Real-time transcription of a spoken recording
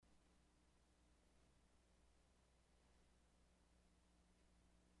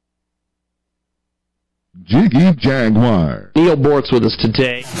Jiggy Jaguar. Neil Bork's with us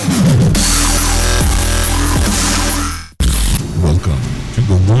today. Welcome to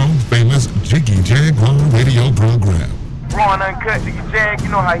the world-famous Jiggy Jaguar radio program. Raw and uncut, Jiggy Jag, you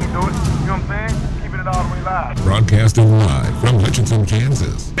know how you do it. You know what I'm saying? Keeping it all the way live. Broadcasting live from Hutchinson,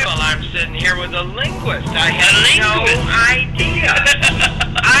 Kansas. Well, I'm sitting here with a linguist. I had no idea.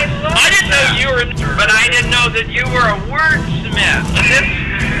 I didn't know you were, but I didn't know that you were a wordsmith.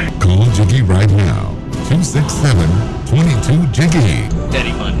 Call Jiggy right now. 267-22-JIGGY.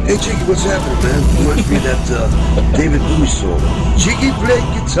 Daddy Fun. Hey, Jiggy, what's happening, man? Reminds me of that David Bowie song. Jiggy play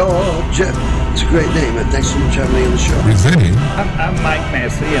guitar. It's a great name, man. Thanks so much for having me on the show. Presenting. I'm Mike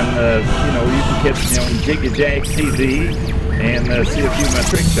Massey, and, you can catch me on Jiggy Jag TV and see a few of my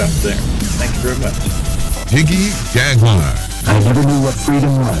trick shots there. Thank you very much. Jiggy Jaguar. I never knew what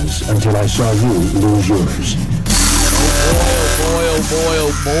freedom was until I saw you lose yours.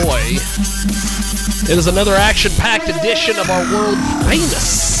 Oh boy. It is another action-packed edition of our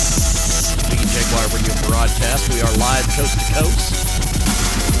world-famous Jiggy Jaguar radio broadcast. We are live coast to coast,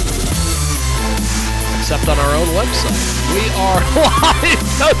 except on our own website. We are live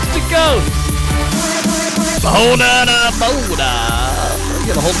coast to coast. Boda.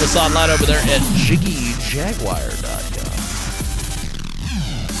 Get a hold of us online over there at jiggyjaguar.com.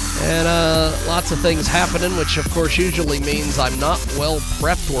 And lots of things happening, which of course usually means I'm not well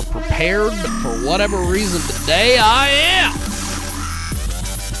prepped or prepared, but for whatever reason today I am.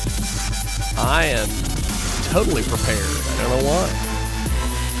 I am totally prepared. I don't know why.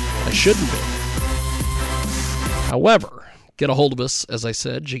 I shouldn't be. However, get a hold of us, as I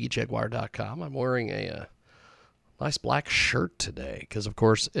said, jiggyjaguar.com. I'm wearing a nice black shirt today because, of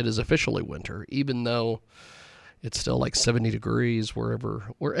course, it is officially winter, even though it's still like 70 degrees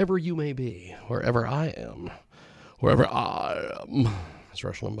wherever you may be, wherever I am, as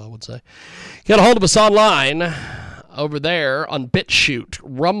Rush Limbaugh would say. Get a hold of us online over there on BitChute,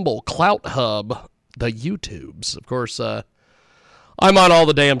 Rumble, Clout Hub, the YouTubes. Of course, I'm on all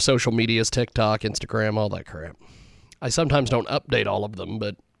the damn social medias, TikTok, Instagram, all that crap. I sometimes don't update all of them,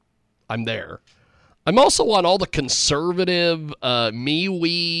 but I'm there. I'm also on all the conservative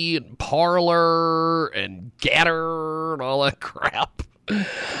MeWe, and Parler, and Getter, and all that crap.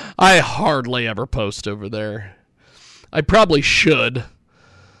 I hardly ever post over there. I probably should,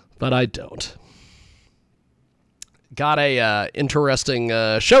 but I don't. Got a interesting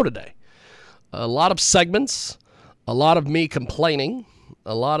show today. A lot of segments, a lot of me complaining,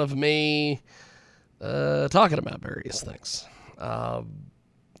 a lot of me talking about various things.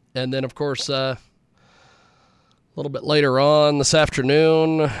 And then, of course, a little bit later on this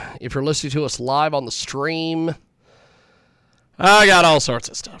afternoon, if you're listening to us live on the stream, I got all sorts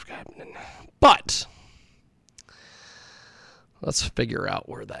of stuff happening. But let's figure out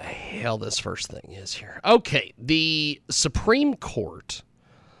where the hell this first thing is here. Okay, the Supreme Court.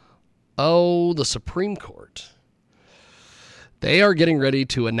 Oh, the Supreme Court. They are getting ready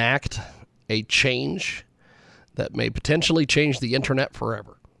to enact a change that may potentially change the internet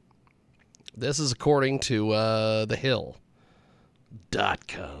forever. This is according to thehill.com,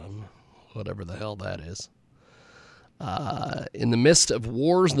 whatever the hell that is. In the midst of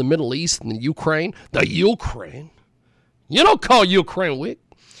wars in the Middle East and the Ukraine, you don't call Ukraine weak.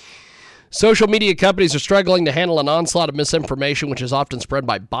 Social media companies are struggling to handle an onslaught of misinformation, which is often spread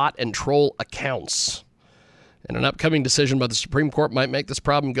by bot and troll accounts. And an upcoming decision by the Supreme Court might make this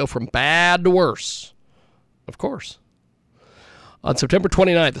problem go from bad to worse. Of course. On September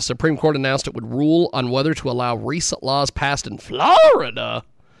 29th, the Supreme Court announced it would rule on whether to allow recent laws passed in Florida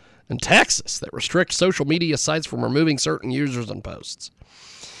and Texas that restrict social media sites from removing certain users and posts.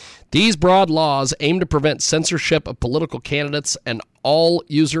 These broad laws aim to prevent censorship of political candidates and all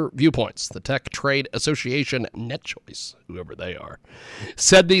user viewpoints. The Tech Trade Association, NetChoice, whoever they are,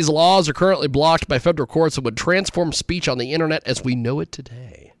 said these laws are currently blocked by federal courts and would transform speech on the internet as we know it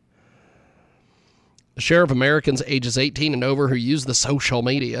today. The share of Americans ages 18 and over who use the social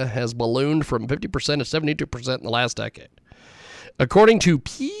media has ballooned from 50% to 72% in the last decade. According to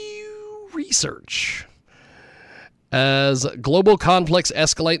Pew Research, as global conflicts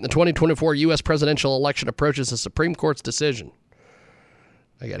escalate and the 2024 U.S. presidential election approaches, the Supreme Court's decision.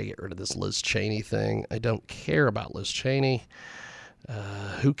 I got to get rid of this Liz Cheney thing. I don't care about Liz Cheney.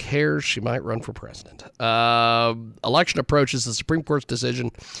 Who cares? She might run for president. Election approaches. The Supreme Court's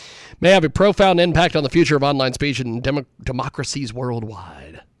decision may have a profound impact on the future of online speech and democracies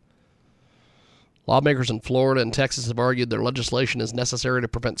worldwide. Lawmakers in Florida and Texas have argued their legislation is necessary to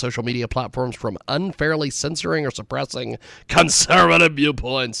prevent social media platforms from unfairly censoring or suppressing conservative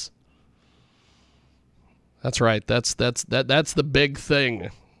viewpoints. That's right. That's the big thing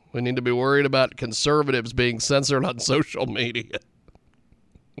We need to be worried about conservatives being censored on social media.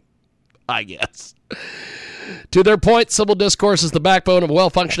 I guess. To their point, civil discourse is the backbone of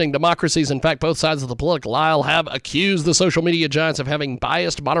well-functioning democracies. In fact, both sides of the political aisle have accused the social media giants of having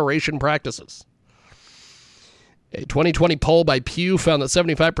biased moderation practices. A 2020 poll by Pew found that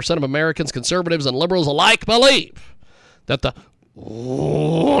 75% of Americans, conservatives and liberals alike, believe that the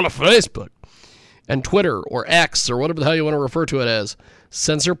on Facebook and Twitter or X or whatever the hell you want to refer to it as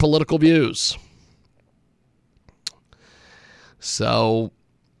censor political views. So,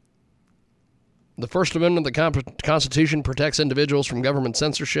 the First Amendment of the Constitution protects individuals from government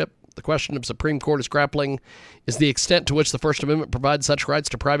censorship. The question the Supreme Court is grappling is the extent to which the First Amendment provides such rights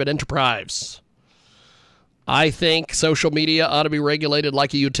to private enterprise. I think social media ought to be regulated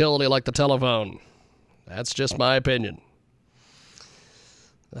like a utility like the telephone. That's just my opinion.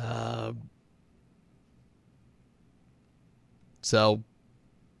 So,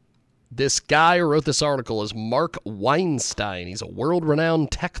 this guy who wrote this article is Mark Weinstein. He's a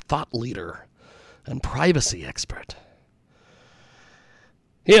world-renowned tech thought leader and privacy expert.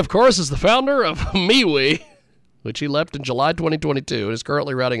 He, of course, is the founder of MeWe, which he left in July 2022, and is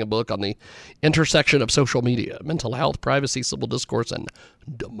currently writing a book on the intersection of social media, mental health, privacy, civil discourse, and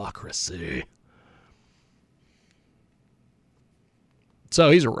democracy.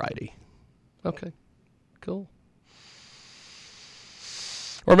 So he's a righty. Okay, cool.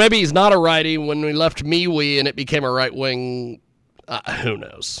 Or maybe he's not a righty when we left MeWe and it became a right-wing. Who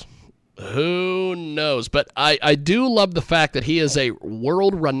knows? Who knows? But I do love the fact that he is a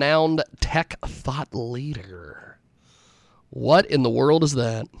world-renowned tech thought leader. What in the world is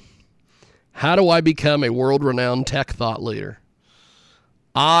that? How do I become a world-renowned tech thought leader?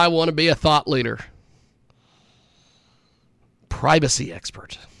 I want to be a thought leader. Privacy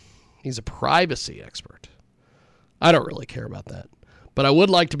expert. He's a privacy expert. I don't really care about that. But I would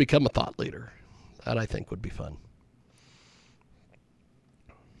like to become a thought leader. That I think would be fun.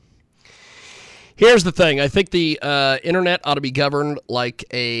 Here's the thing. I think the internet ought to be governed like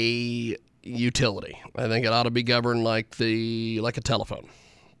a utility. I think it ought to be governed like a telephone.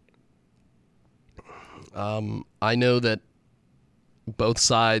 I know that both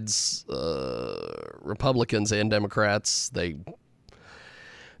sides, Republicans and Democrats, they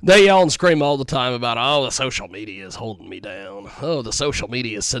yell and scream all the time about, oh, the social media is holding me down. Oh, the social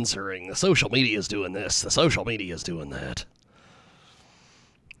media is censoring. The social media is doing this. The social media is doing that.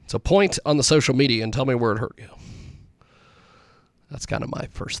 So point on the social media and tell me where it hurt you. That's kind of my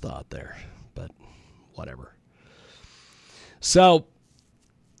first thought there, but whatever. So,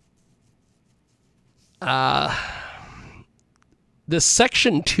 this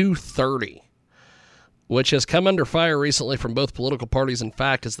Section 230, which has come under fire recently from both political parties, in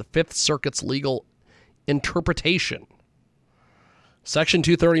fact, is the Fifth Circuit's legal interpretation. Section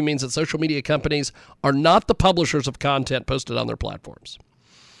 230 means that social media companies are not the publishers of content posted on their platforms,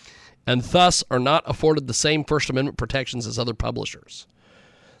 and thus are not afforded the same First Amendment protections as other publishers.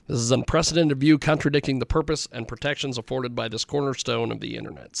 This is an unprecedented view contradicting the purpose and protections afforded by this cornerstone of the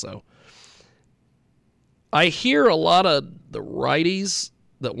internet. So, I hear a lot of the righties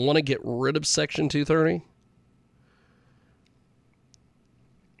that want to get rid of Section 230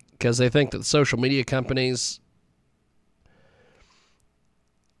 because they think that social media companies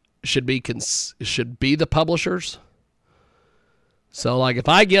should be the publishers. So, like, if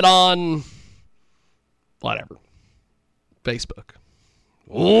I get on, whatever, Facebook,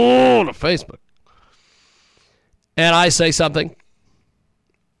 to Facebook, and I say something,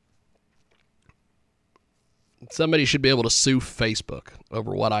 somebody should be able to sue Facebook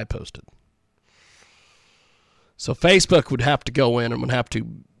over what I posted. So Facebook would have to go in and would have to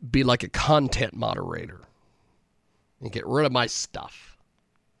be like a content moderator and get rid of my stuff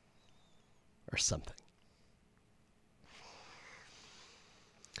or something.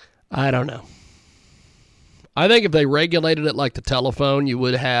 I don't know. I think if they regulated it like the telephone, you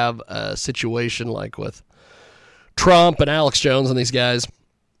would have a situation like with Trump and Alex Jones and these guys,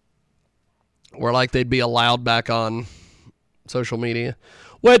 where like they'd be allowed back on social media,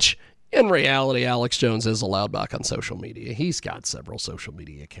 which in reality, Alex Jones is allowed back on social media. He's got several social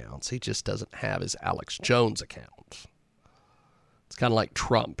media accounts. He just doesn't have his Alex Jones account. It's kind of like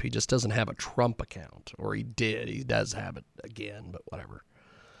Trump. He just doesn't have a Trump account, or he did. He does have it again, but whatever.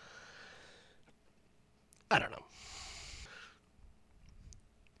 I don't know.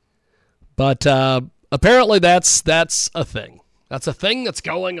 But apparently that's a thing. That's a thing that's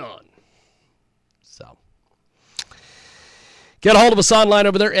going on. So get a hold of us online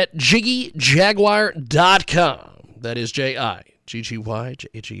over there at JiggyJaguar.com. That is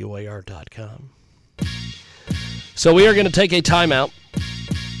JiggyJaguar.com. So we are going to take a timeout.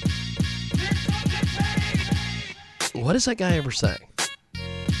 What is that guy ever saying?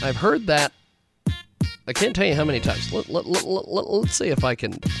 I've heard that. I can't tell you how many times. Let's see if I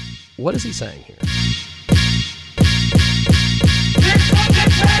can. What is he saying here?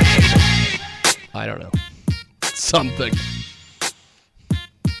 I don't know. Something.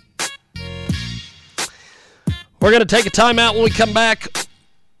 We're going to take a time out. When we come back,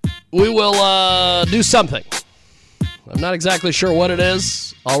 we will do something. I'm not exactly sure what it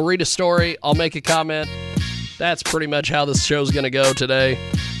is. I'll read a story. I'll make a comment. That's pretty much how this show's going to go today.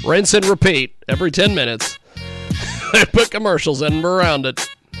 Rinse and repeat every 10 minutes. Put commercials in and around it.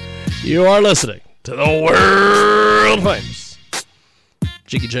 You are listening to the world famous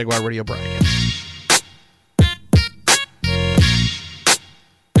Jiggy Jaguar radio broadcast.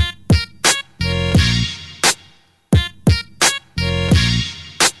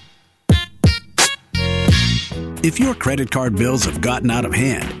 If your credit card bills have gotten out of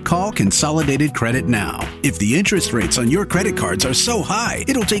hand, call Consolidated Credit now. If the interest rates on your credit cards are so high,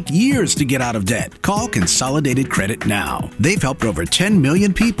 it'll take years to get out of debt. Call Consolidated Credit now. They've helped over 10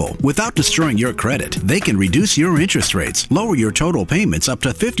 million people. Without destroying your credit, they can reduce your interest rates, lower your total payments up to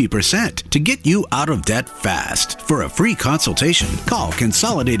 50% to get you out of debt fast. For a free consultation, call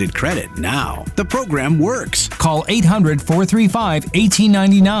Consolidated Credit now. The program works. Call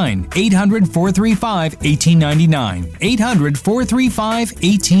 800-435-1899. 800-435-1899.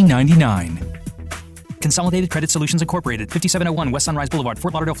 800-435-1899. Consolidated Credit Solutions Incorporated, 5701 West Sunrise Boulevard,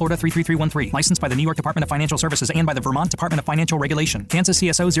 Fort Lauderdale, Florida 33313. Licensed by the New York Department of Financial Services and by the Vermont Department of Financial Regulation. Kansas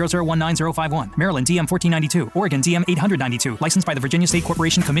CSO 0019051. Maryland DM 1492. Oregon DM 892. Licensed by the Virginia State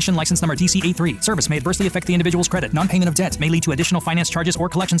Corporation Commission, license number DC83. Service may adversely affect the individual's credit. Non-payment of debt may lead to additional finance charges or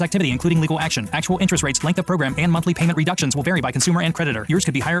collections activity, including legal action. Actual interest rates, length of program, and monthly payment reductions will vary by consumer and creditor. Yours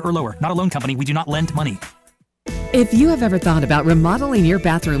could be higher or lower. Not a loan company. We do not lend money. If you have ever thought about remodeling your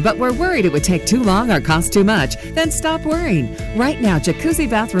bathroom but were worried it would take too long or cost too much, then stop worrying. Right now, Jacuzzi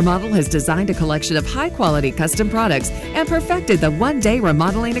Bath Remodel has designed a collection of high-quality custom products and perfected the one-day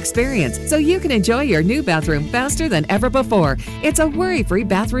remodeling experience so you can enjoy your new bathroom faster than ever before. It's a worry-free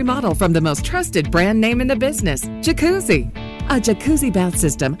bath remodel from the most trusted brand name in the business, Jacuzzi. A jacuzzi bath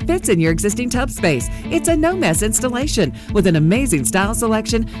system fits in your existing tub space. It's a no-mess installation with an amazing style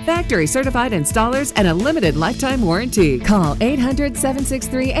selection, factory-certified installers, and a limited lifetime warranty. Call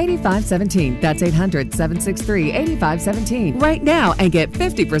 800-763-8517. That's 800-763-8517 right now and get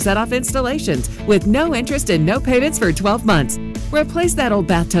 50% off installations with no interest and no payments for 12 months. Replace that old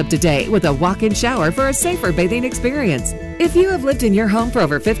bathtub today with a walk-in shower for a safer bathing experience. If you have lived in your home for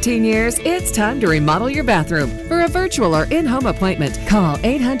over 15 years, it's time to remodel your bathroom. For a virtual or in-home appointment, call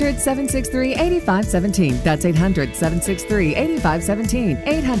 800-763-8517. That's 800-763-8517.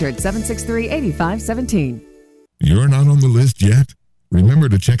 800-763-8517. You're not on the list yet? Remember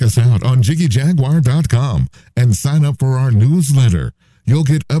to check us out on JiggyJaguar.com and sign up for our newsletter. You'll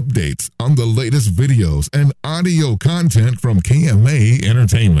get updates on the latest videos and audio content from KMA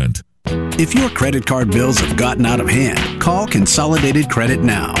Entertainment. If your credit card bills have gotten out of hand, call Consolidated Credit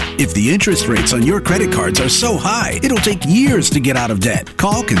now. If the interest rates on your credit cards are so high, it'll take years to get out of debt.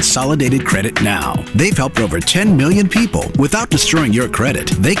 Call Consolidated Credit now. They've helped over 10 million people. Without destroying your credit,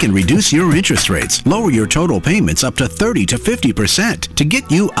 they can reduce your interest rates, lower your total payments up to 30 to 50% to get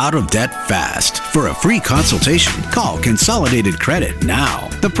you out of debt fast. For a free consultation, call Consolidated Credit now.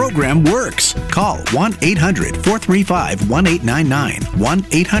 The program works. Call 1-800-435-1899.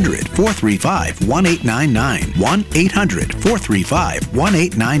 1-800-435-1899.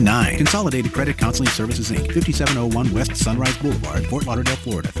 1-800-435-1899. Consolidated Credit Counseling Services, Inc., 5701 West Sunrise Boulevard, Fort Lauderdale,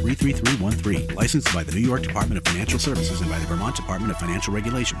 Florida, 33313. Licensed by the New York Department of Financial Services and by the Vermont Department of Financial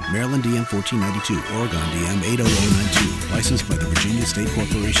Regulation. Maryland DM 1492. Oregon DM 80092. Licensed by the Virginia State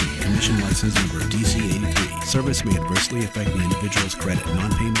Corporation. Commission license number DC83. Service may adversely affect the individual's credit.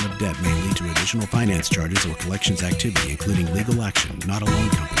 Non-payment of debt may lead to additional finance charges or collections activity, including legal action. Not a loan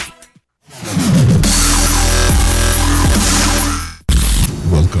company.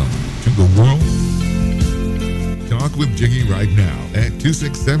 Welcome to the world. Talk with Jiggy right now at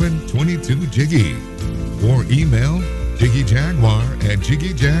 267-22-JIGGY or email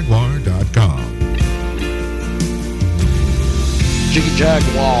JiggyJaguar@JiggyJaguar.com. Jiggy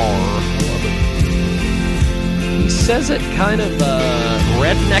Jaguar. I love it. He says it kind of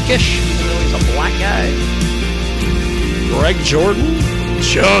redneckish, even though he's a black guy. Greg Jordan,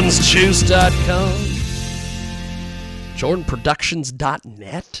 JonesJuice.com,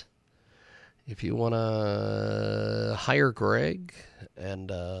 JordanProductions.net. If you want to hire Greg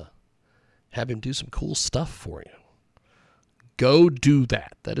and have him do some cool stuff for you, go do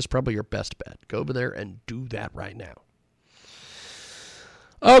that. That is probably your best bet. Go over there and do that right now.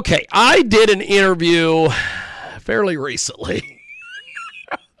 Okay, I did an interview fairly recently.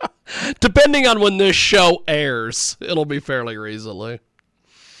 Depending on when this show airs, it'll be fairly recently.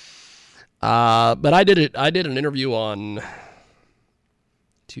 But I did an interview on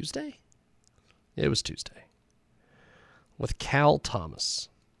Tuesday? It was Tuesday. With Cal Thomas.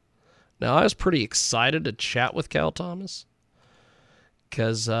 Now, I was pretty excited to chat with Cal Thomas.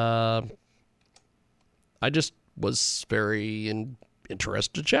 Because I just was very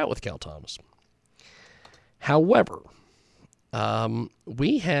interested to chat with Cal Thomas. However,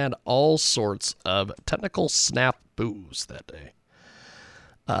 we had all sorts of technical snafus that day.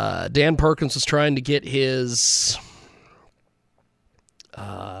 Dan Perkins was trying to get his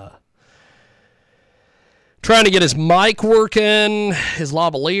mic working, his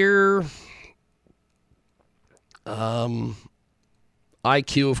lavalier.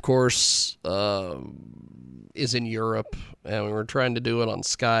 IQ, of course, is in Europe, and we were trying to do it on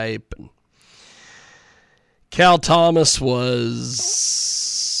Skype. And Cal Thomas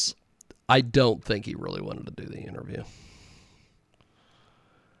I don't think he really wanted to do the interview.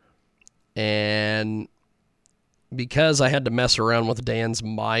 And because I had to mess around with Dan's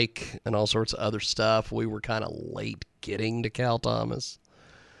mic and all sorts of other stuff, we were kind of late getting to Cal Thomas.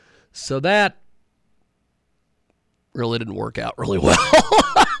 So that really didn't work out really well.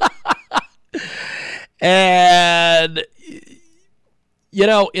 And,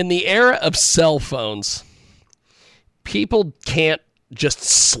 in the era of cell phones, people can't just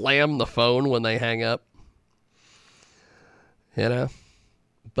slam the phone when they hang up.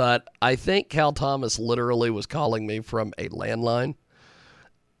 But I think Cal Thomas literally was calling me from a landline.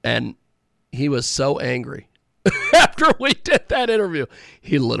 And he was so angry. After we did that interview,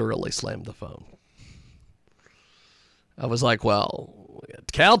 he literally slammed the phone. I was like, well,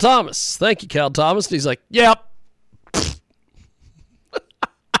 Cal Thomas. Thank you, Cal Thomas. And he's like, yep.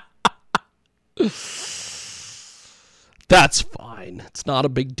 That's fine. It's not a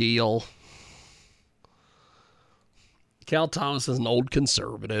big deal. Cal Thomas is an old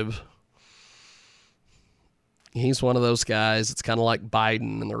conservative. He's one of those guys. It's kind of like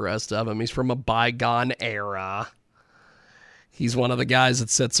Biden and the rest of them. He's from a bygone era. He's one of the guys that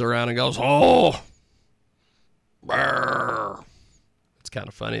sits around and goes, oh, brr. It's kind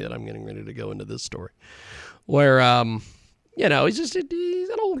of funny that I'm getting ready to go into this story. Where, he's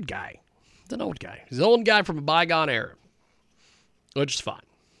an old guy. He's an old guy. He's an old guy from a bygone era. Which is fine.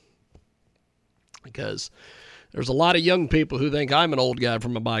 Because there's a lot of young people who think I'm an old guy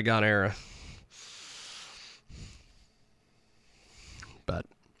from a bygone era. But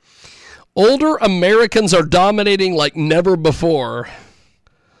older Americans are dominating like never before.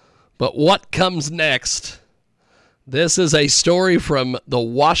 But what comes next? This is a story from the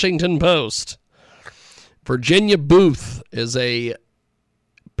Washington Post. Virginia Booth is a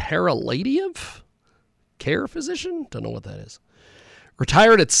palliative care physician? Don't know what that is.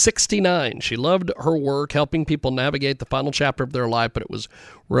 Retired at 69. She loved her work, helping people navigate the final chapter of their life, but it was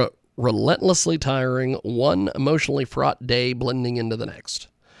relentlessly tiring, one emotionally fraught day blending into the next.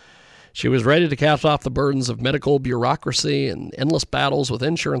 She was ready to cast off the burdens of medical bureaucracy and endless battles with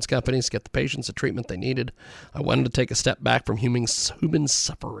insurance companies to get the patients the treatment they needed. I wanted to take a step back from human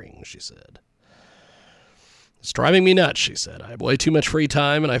suffering, she said. It's driving me nuts, she said. I have way too much free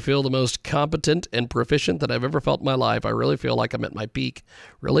time, and I feel the most competent and proficient that I've ever felt in my life. I really feel like I'm at my peak,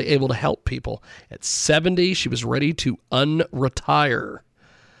 really able to help people. At 70, she was ready to unretire.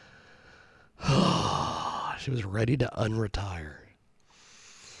 She was ready to unretire.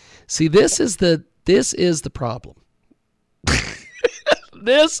 See, this is the problem.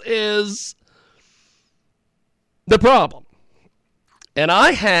 This is the problem. And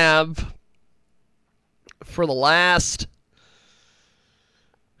I have, for the last,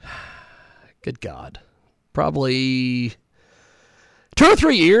 good God, probably 2 or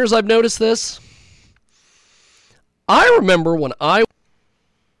 3 years I've noticed this. I remember when high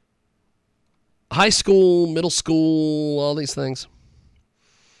school, middle school, all these things.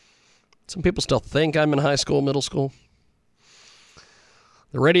 Some people still think I'm in high school, middle school.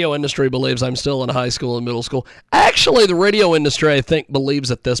 The radio industry believes I'm still in high school and middle school. Actually, the radio industry, I think, believes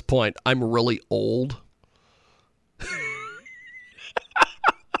at this point I'm really old.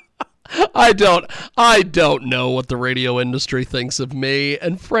 I don't know what the radio industry thinks of me,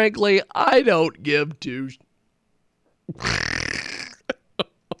 and frankly, I don't give two.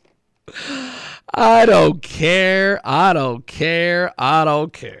 I don't care.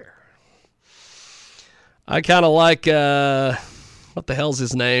 I kind of like, what the hell's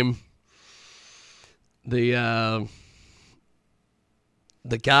his name? The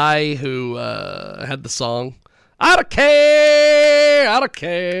guy who had the song, I don't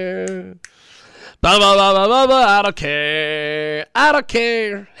care. Blah, blah, blah, blah, blah, blah. I don't care. I don't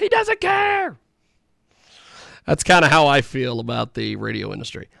care. He doesn't care. That's kind of how I feel about the radio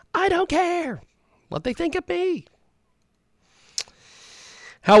industry. I don't care what they think of me.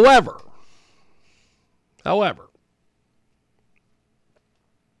 However,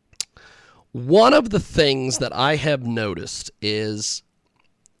 one of the things that I have noticed is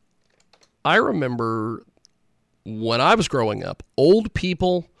I remember when I was growing up, old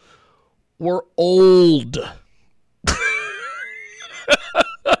people were old.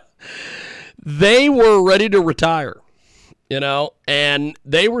 They were ready to retire, you know, and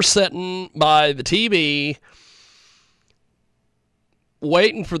they were sitting by the TV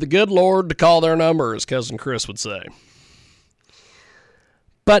waiting for the good Lord to call their number, as Cousin Chris would say.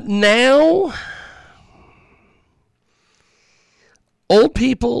 But now, old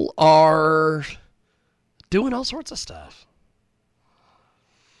people are doing all sorts of stuff.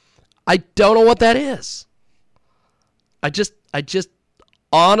 I don't know what that is. I just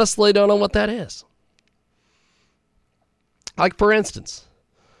honestly don't know what that is. Like, for instance,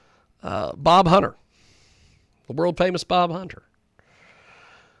 Bob Hunter, the world famous Bob Hunter.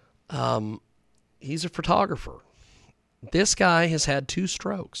 He's a photographer. This guy has had 2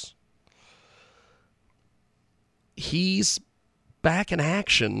 strokes. He's back in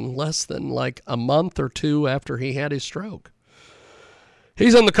action less than like a month or 2 after he had his stroke.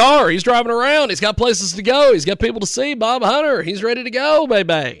 He's in the car. He's driving around. He's got places to go. He's got people to see. Bob Hunter. He's ready to go,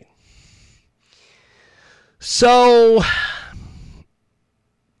 baby. So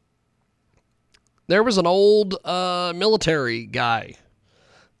there was an old military guy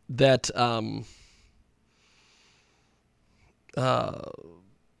that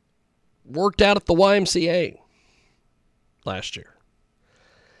worked out at the YMCA last year.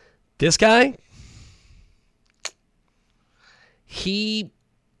 This guy, he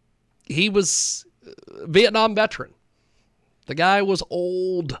was a Vietnam veteran. The guy was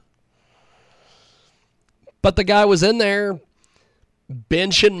old. But the guy was in there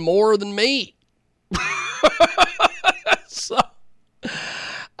benching more than me. So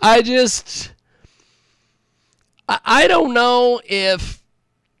I don't know if,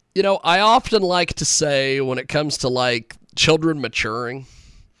 you know, I often like to say when it comes to like children maturing,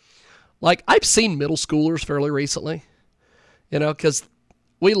 like I've seen middle schoolers fairly recently, you know, because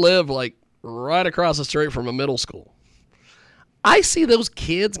we live like right across the street from a middle school. I see those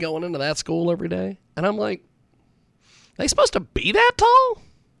kids going into that school every day, and I'm like, are they supposed to be that tall?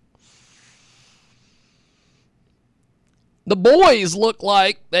 The boys look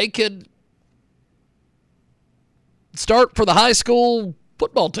like they could start for the high school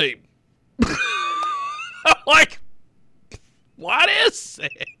football team. I'm like, what is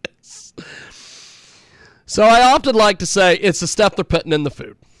this? So I often like to say it's the stuff they're putting in the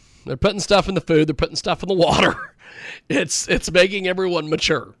food. They're putting stuff in the food. They're putting stuff in the water. It's making everyone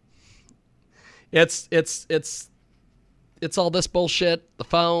mature. It's all this bullshit, the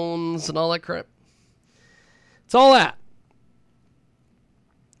phones and all that crap. It's all that.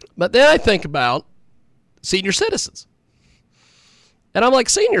 But then I think about senior citizens. And I'm like,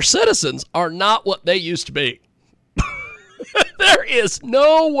 senior citizens are not what they used to be. There is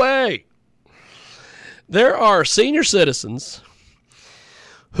no way. There are senior citizens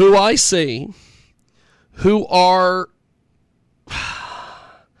who I see who are,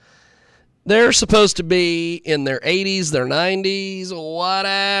 they're supposed to be in their 80s, their 90s,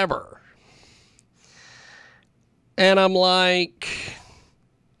 whatever. And I'm like,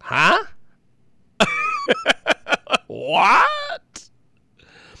 huh? What?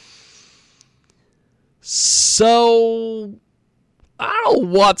 So, I don't know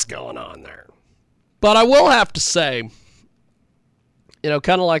what's going on there. But I will have to say, you know,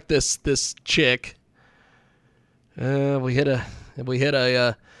 kind of like this chick. We hit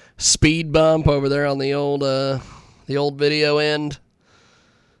a speed bump over there on the old video end.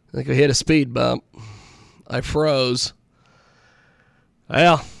 I think we hit a speed bump. I froze.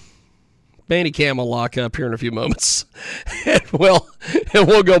 Well, Bandicam will lock up here in a few moments. And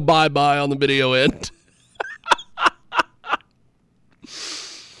we'll go bye-bye on the video end.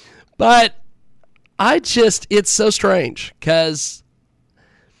 But it's so strange because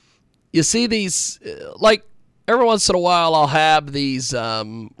you see these, like every once in a while I'll have these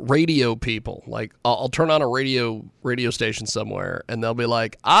radio people. Like I'll turn on a radio station somewhere and they'll be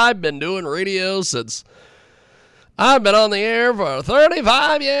like, I've been doing radio since I've been on the air for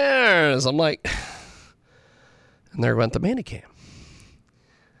 35 years. I'm like, and there went the Bandicam.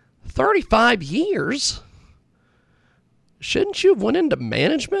 35 years? Shouldn't you have went into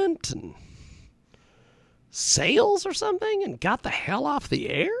management and sales or something and got the hell off the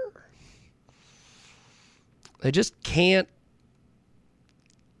air? They just can't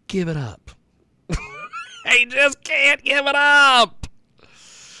give it up. They just can't give it up.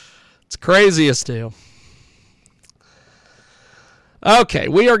 It's craziest deal. Okay,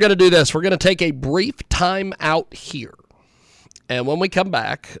 we are going to do this. We're going to take a brief time out here. And when we come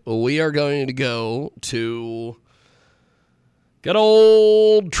back, we are going to go to good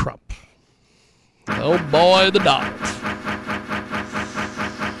old Trump. Oh boy, the Donald.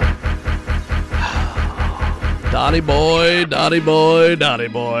 Donnie boy, Donnie boy, Donnie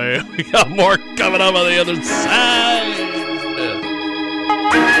boy. We got more coming up on the other side.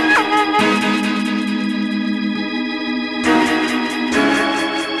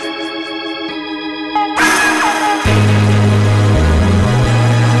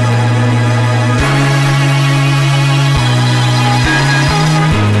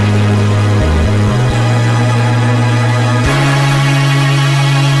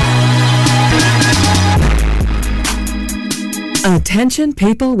 Attention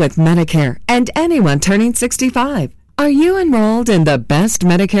people with Medicare and anyone turning 65. Are you enrolled in the best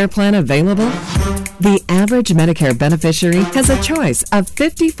Medicare plan available? The average Medicare beneficiary has a choice of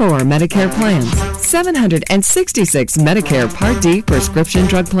 54 Medicare plans, 766 Medicare Part D prescription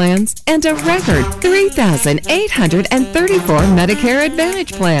drug plans, and a record 3,834 Medicare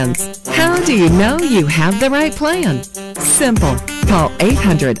Advantage plans. How do you know you have the right plan? Simple. Call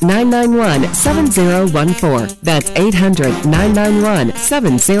 800-991-7014. That's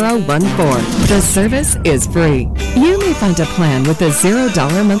 800-991-7014. The service is free. You may find a plan with a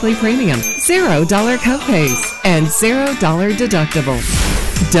 $0 monthly premium, $0 copays, and $0 deductible.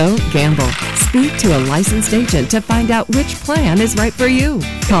 Don't gamble. Speak to a licensed agent to find out which plan is right for you.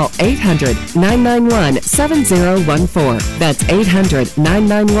 Call 800-991-7014. That's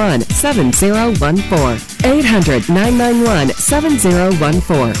 800-991-7014.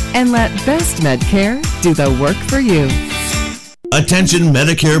 800-991-7014. And let Best Medcare do the work for you. Attention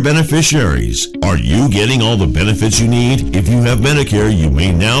Medicare beneficiaries. Are you getting all the benefits you need? If you have Medicare, you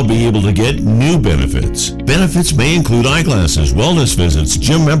may now be able to get new benefits. Benefits may include eyeglasses, wellness visits,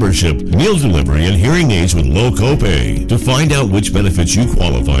 gym membership, meal delivery, and hearing aids with low copay. To find out which benefits you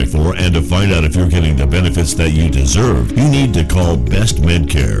qualify for and to find out if you're getting the benefits that you deserve, you need to call Best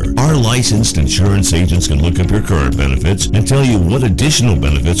Medcare. Our licensed insurance agents can look up your current benefits and tell you what additional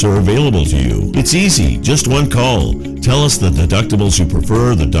benefits are available to you. It's easy, just one call. Tell us the deductibles you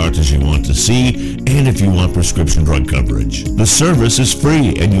prefer, the doctors you want to see, and if you want prescription drug coverage. The service is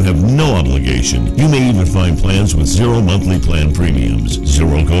free and you have no obligation. You may even find plans with zero monthly plan premiums,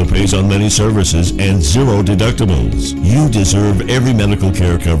 zero copays on many services, and zero deductibles. You deserve every medical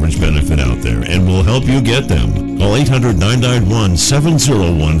care coverage benefit out there, and we'll help you get them. Call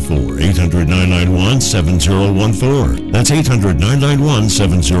 800-991-7014. 800-991-7014. That's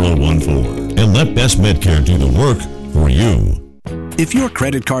 800-991-7014. And let Best Medcare do the work for you. If your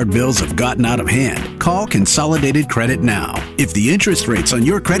credit card bills have gotten out of hand, call Consolidated Credit now. If the interest rates on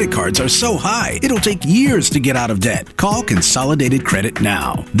your credit cards are so high, it'll take years to get out of debt. Call Consolidated Credit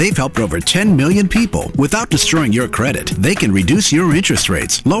now. They've helped over 10 million people without destroying your credit. They can reduce your interest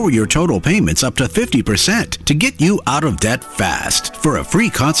rates, lower your total payments up to 50% to get you out of debt fast. For a free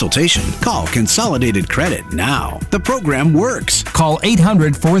consultation, call Consolidated Credit now. The program works. Call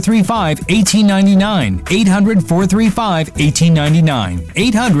 800-435-1899. 800-435-1899.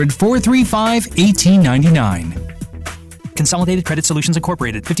 800-435-1899. Consolidated Credit Solutions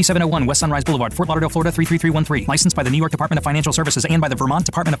Incorporated, 5701 West Sunrise Boulevard, Fort Lauderdale, Florida 33313. Licensed by the New York Department of Financial Services and by the Vermont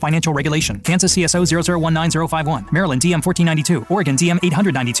Department of Financial Regulation. Kansas CSO 0019051. Maryland DM 1492. Oregon DM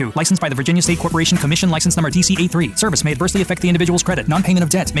 892. Licensed by the Virginia State Corporation Commission, license number DC83. Service may adversely affect the individual's credit. Non-payment of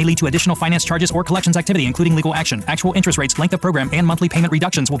debt may lead to additional finance charges or collections activity, including legal action. Actual interest rates, length of program, and monthly payment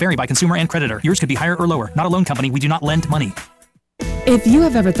reductions will vary by consumer and creditor. Yours could be higher or lower. Not a loan company. We do not lend money. If you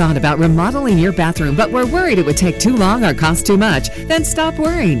have ever thought about remodeling your bathroom but were worried it would take too long or cost too much, then stop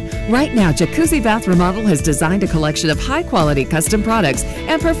worrying. Right now, Jacuzzi Bath Remodel has designed a collection of high-quality custom products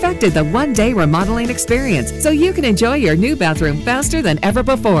and perfected the one-day remodeling experience so you can enjoy your new bathroom faster than ever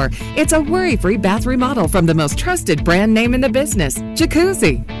before. It's a worry-free bath remodel from the most trusted brand name in the business,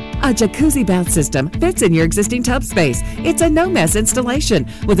 Jacuzzi. A jacuzzi bath system fits in your existing tub space. It's a no-mess installation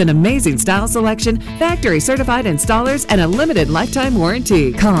with an amazing style selection, factory-certified installers, and a limited lifetime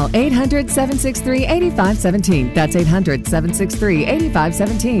warranty. Call 800-763-8517. That's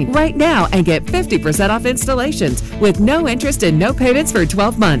 800-763-8517 right now and get 50% off installations with no interest and no payments for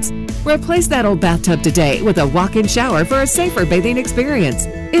 12 months. Replace that old bathtub today with a walk-in shower for a safer bathing experience.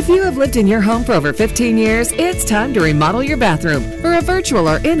 If you have lived in your home for over 15 years, it's time to remodel your bathroom. For a virtual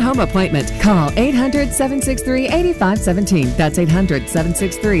or in-home appointment, call 800-763-8517. That's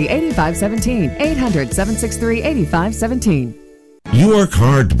 800-763-8517. 800-763-8517. You work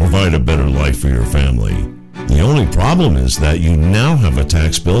hard to provide a better life for your family. The only problem is that you now have a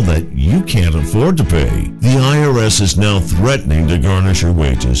tax bill that you can't afford to pay. The IRS is now threatening to garnish your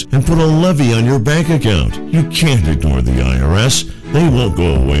wages and put a levy on your bank account. You can't ignore the IRS. They won't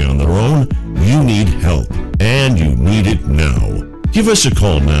go away on their own. You need help, and you need it now. Give us a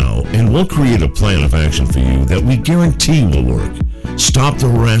call now, and we'll create a plan of action for you that we guarantee will work. Stop the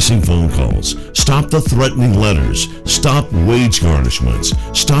harassing phone calls. Stop the threatening letters. Stop wage garnishments.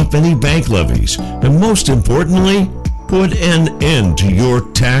 Stop any bank levies. And most importantly, put an end to your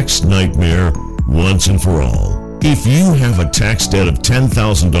tax nightmare once and for all. If you have a tax debt of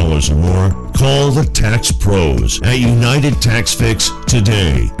 $10,000 or more, call the Tax Pros at United Tax Fix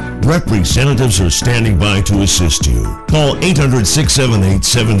today. Representatives are standing by to assist you. Call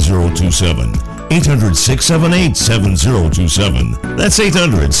 800-678-7027. 800-678-7027. That's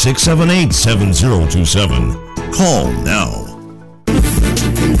 800-678-7027. Call now.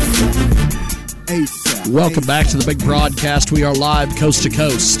 Welcome back to the big broadcast. We are live coast to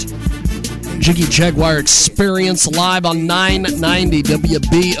coast. Jiggy Jaguar Experience live on 990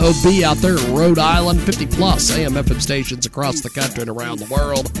 WBOB out there in Rhode Island. 50 plus AM FM stations across the country and around the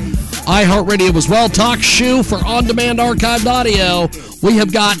world. iHeartRadio as well. Talk shoe for on-demand archived audio. We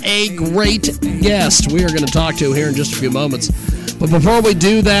have got a great guest we are going to talk to here in just a few moments. But before we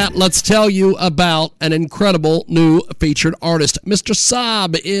do that, let's tell you about an incredible new featured artist. Mr.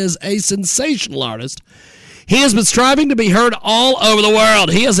 Saab is a sensational artist. He has been striving to be heard all over the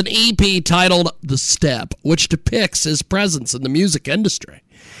world. He has an EP titled The Step, which depicts his presence in the music industry.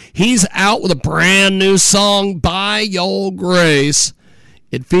 He's out with a brand new song, By Your Grace.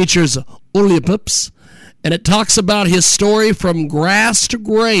 It features Ulipips, and it talks about his story from grass to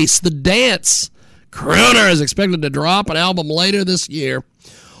grace. The dance crooner is expected to drop an album later this year.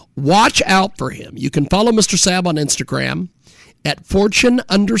 Watch out for him. You can follow Mr. Saab on Instagram at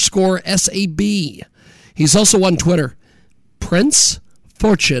Fortune_SAB. He's also on Twitter, Prince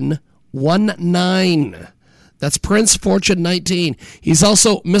Fortune 19. That's Prince Fortune 19. He's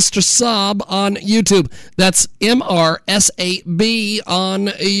also Mr. Saab on YouTube. That's MRSAB on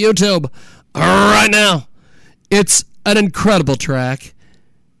YouTube. Right now, it's an incredible track.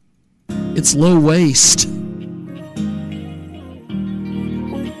 It's Low Waist.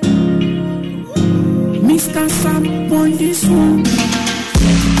 Mr. Saab on this one.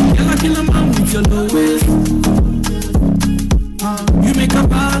 Kill a man with your low waist. You make a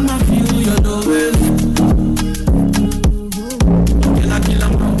bad man feel your low waist. Kill a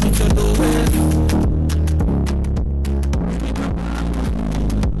man with your low waist.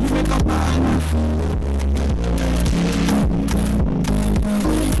 You make a bad man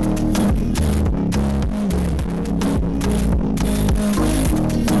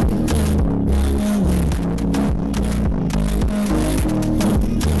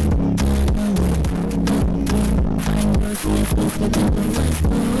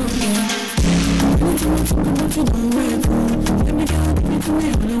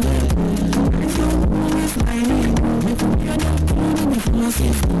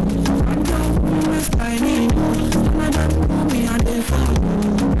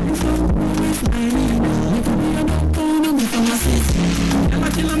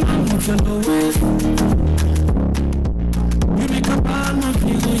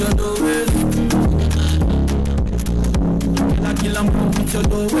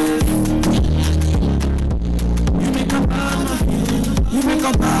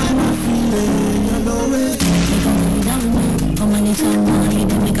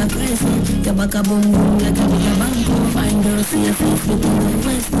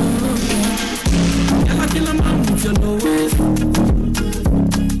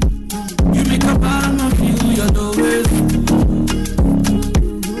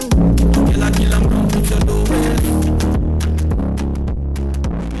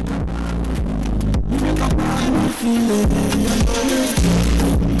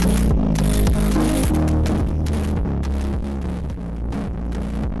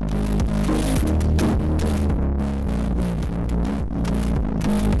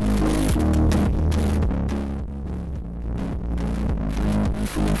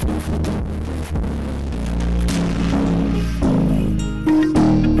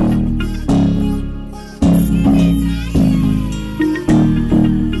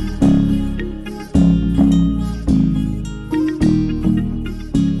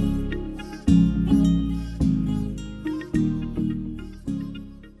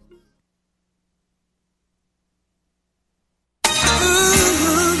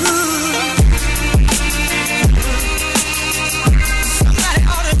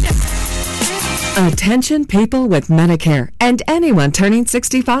Attention people with Medicare and anyone turning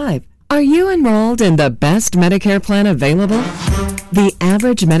 65. Are you enrolled in the best Medicare plan available? The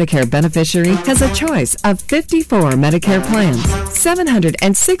average Medicare beneficiary has a choice of 54 Medicare plans,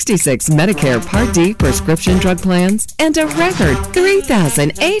 766 Medicare Part D prescription drug plans, and a record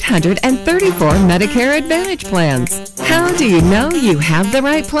 3,834 Medicare Advantage plans. How do you know you have the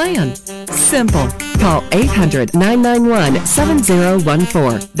right plan? Simple. Call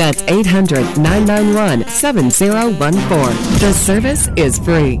 800-991-7014. That's 800-991-7014. The service is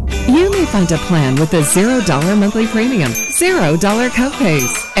free. You may find a plan with a $0 monthly premium, $0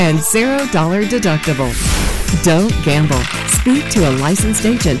 copays, and $0 deductible. Don't gamble. Speak to a licensed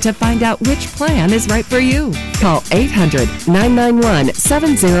agent to find out which plan is right for you. Call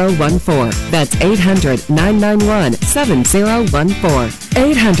 800-991-7014. That's 800-991-7014.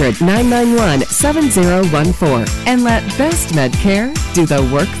 800-991-7014. And let Best Medcare do the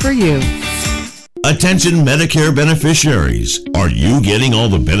work for you. Attention Medicare beneficiaries. Are you getting all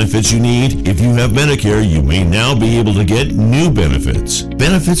the benefits you need? If you have Medicare, you may now be able to get new benefits.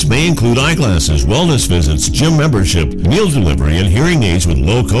 Benefits may include eyeglasses, wellness visits, gym membership, meal delivery, and hearing aids with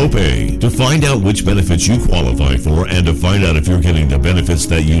low copay. To find out which benefits you qualify for and to find out if you're getting the benefits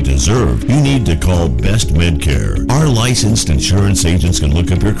that you deserve, you need to call Best Medcare. Our licensed insurance agents can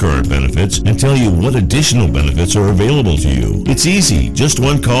look up your current benefits and tell you what additional benefits are available to you. It's easy, just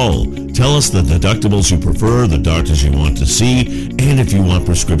one call. Tell us the deductibles you prefer, the doctors you want to see, and if you want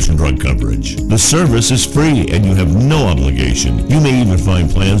prescription drug coverage. The service is free and you have no obligation. You may even find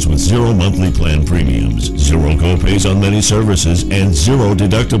plans with zero monthly plan premiums, zero copays on many services, and zero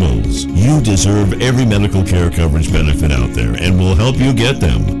deductibles. You deserve every medical care coverage benefit out there, and we'll help you get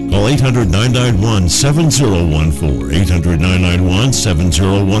them. Call 800-991-7014.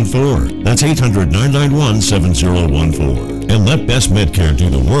 800-991-7014. That's 800-991-7014. And let Best Medcare do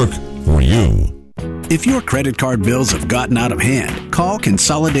the work for you. If your credit card bills have gotten out of hand, call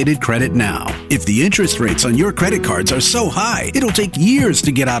Consolidated Credit now. If the interest rates on your credit cards are so high, it'll take years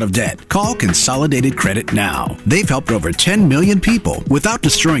to get out of debt. Call Consolidated Credit now. They've helped over 10 million people. Without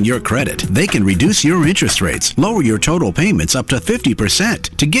destroying your credit, they can reduce your interest rates, lower your total payments up to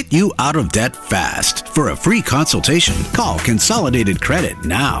 50% to get you out of debt fast. For a free consultation, call Consolidated Credit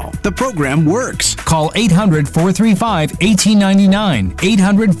now. The program works. Call 800-435-1899.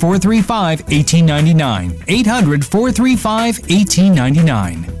 800-435-1899.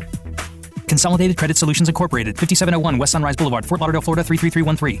 800-435-1899. Consolidated Credit Solutions Incorporated, 5701 West Sunrise Boulevard, Fort Lauderdale, Florida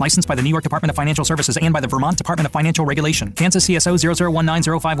 33313. Licensed by the New York Department of Financial Services and by the Vermont Department of Financial Regulation. Kansas CSO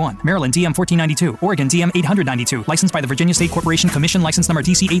 0019051. Maryland DM 1492. Oregon DM 892. Licensed by the Virginia State Corporation Commission, license number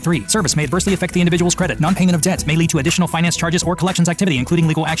DC83. Service may adversely affect the individual's credit. Non-payment of debt may lead to additional finance charges or collections activity, including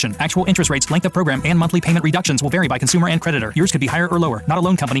legal action. Actual interest rates, length of program, and monthly payment reductions will vary by consumer and creditor. Yours could be higher or lower. Not a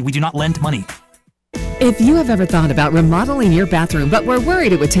loan company. We do not lend money. If you have ever thought about remodeling your bathroom but were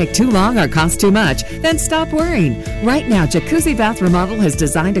worried it would take too long or cost too much, then stop worrying. Right now, Jacuzzi Bath Remodel has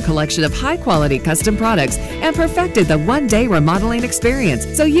designed a collection of high-quality custom products and perfected the one-day remodeling experience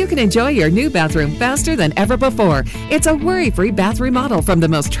so you can enjoy your new bathroom faster than ever before. It's a worry-free bath remodel from the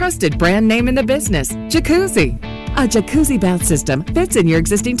most trusted brand name in the business, Jacuzzi. A jacuzzi bath system fits in your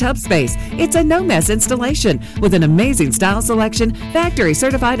existing tub space. It's a no-mess installation with an amazing style selection,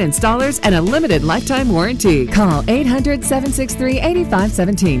 factory-certified installers, and a limited lifetime warranty. Call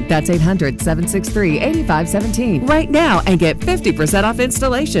 800-763-8517. That's 800-763-8517 right now and get 50% off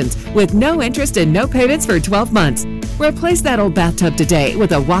installations with no interest and no payments for 12 months. Replace that old bathtub today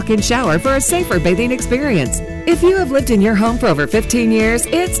with a walk-in shower for a safer bathing experience. If you have lived in your home for over 15 years,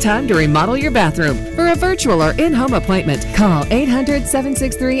 it's time to remodel your bathroom. For a virtual or in-home appointment, call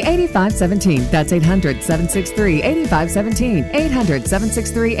 800-763-8517. That's 800-763-8517.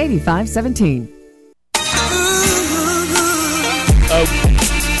 800-763-8517. Okay.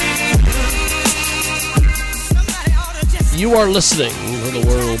 You are listening to the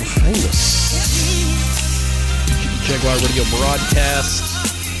world famous Jaguar Radio broadcast.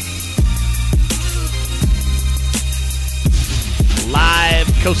 Live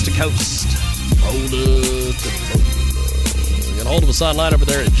coast to coast. Boulder to Boulder. Get a hold of us online over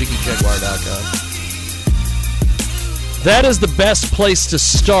there at JiggyJaguar.com. That is the best place to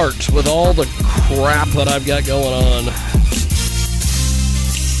start with all the crap that I've got going on.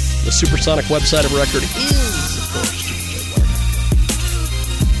 The Supersonic website of record is, of course,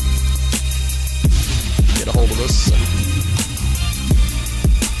 JiggyJaguar.com. Get a hold of us.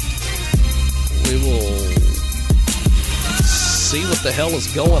 We will see what the hell is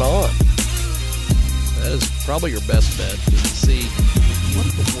going on. That is probably your best bet, to see what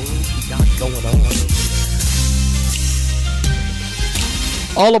in the world we got going on over there.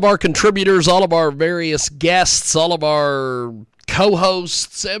 all of our contributors, all of our various guests, all of our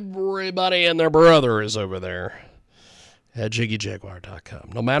co-hosts, everybody and their brother is over there at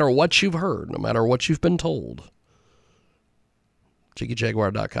JiggyJaguar.com. No matter what you've heard, no matter what you've been told,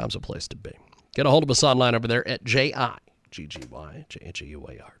 JiggyJaguar.com is a place to be. Get a hold of us online over there at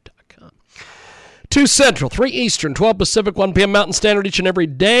JiggyJaguar.com. 2 Central, 3 Eastern, 12 Pacific, 1 p.m. Mountain Standard each and every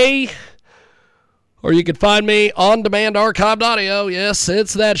day. Or you can find me on demand archived audio. Yes,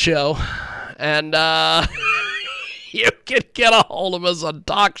 it's that show. And you can get a hold of us on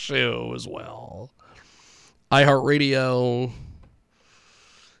Talk Show as well. iHeartRadio,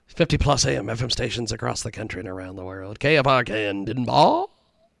 50 plus AM FM stations across the country and around the world. KFRK in Denver.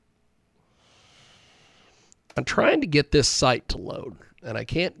 I'm trying to get this site to load, and I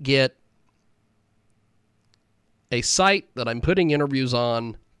can't get a site that I'm putting interviews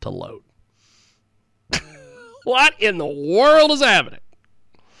on to load. What in the world is happening?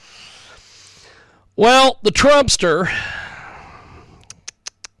 Well, the Trumpster,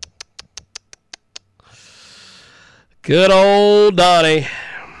 good old Donnie.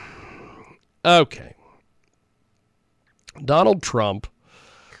 Okay. Donald Trump.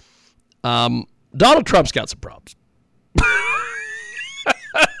 Donald Trump's got some problems.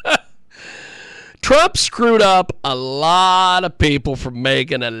 Trump screwed up a lot of people from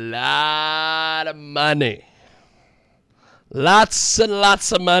making a lot of money. Lots and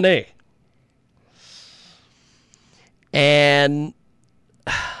lots of money. And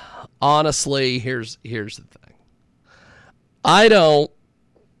honestly, here's the thing. I don't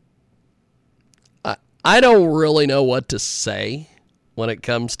really know what to say when it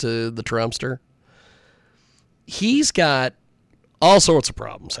comes to the Trumpster. He's got all sorts of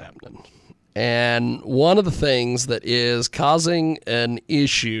problems happening. And one of the things that is causing an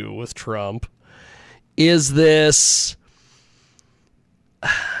issue with Trump is this.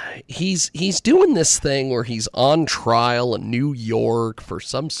 He's doing this thing where he's on trial in New York for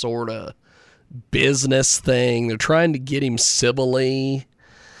some sort of business thing. They're trying to get him civilly.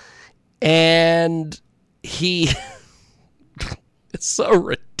 And it's so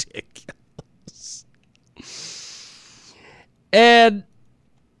ridiculous. And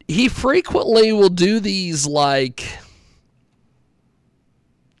he frequently will do these, like,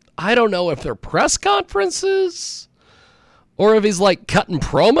 I don't know if they're press conferences or if he's like cutting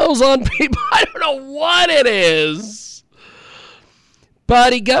promos on people. I don't know what it is.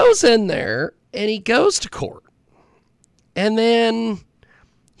 But he goes in there and he goes to court. And then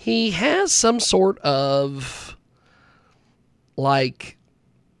he has some sort of like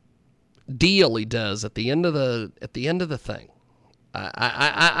deal he does at the end of the thing.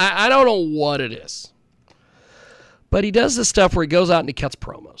 I don't know what it is. But he does this stuff where he goes out and he cuts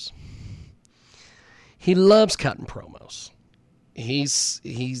promos. He loves cutting promos. He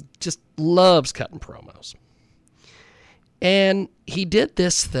just loves cutting promos. And he did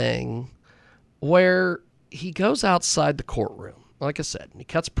this thing where he goes outside the courtroom, like I said, and he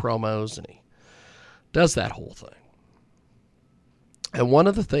cuts promos and he does that whole thing. And one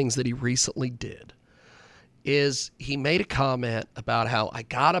of the things that he recently did is he made a comment about how I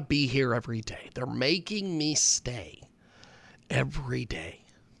gotta be here every day. They're making me stay every day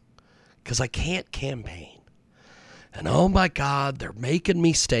because I can't campaign. And oh my God, they're making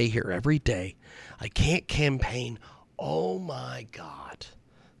me stay here every day. I can't campaign. Oh my God,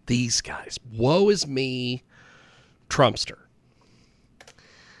 these guys. Woe is me, Trumpster.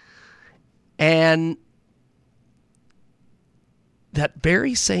 And that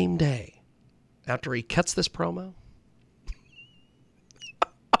very same day, after he cuts this promo,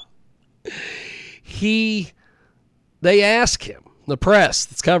 they ask him, the press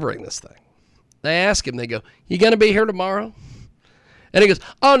that's covering this thing, they ask him, they go, you going to be here tomorrow? And he goes,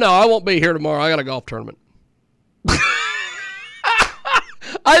 oh no, I won't be here tomorrow. I got a golf tournament.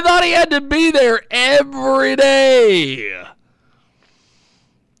 I thought he had to be there every day.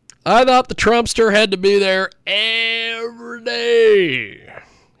 I thought the Trumpster had to be there every day.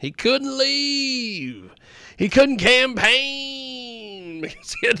 He couldn't leave. He couldn't campaign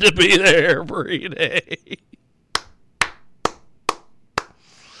because he had to be there every day.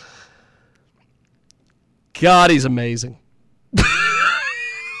 God, he's amazing.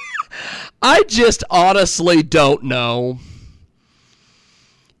 I just honestly don't know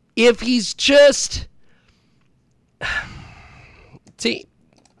if he's just... See,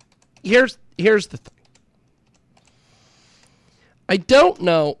 here's the thing. I don't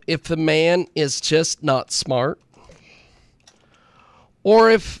know if the man is just not smart or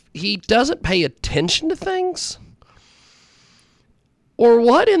if he doesn't pay attention to things or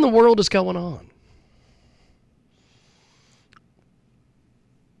what in the world is going on.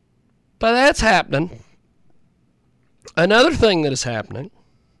 But that's happening. Another thing that is happening,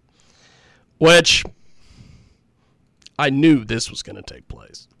 which I knew this was going to take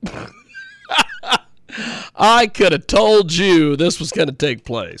place. I could have told you this was going to take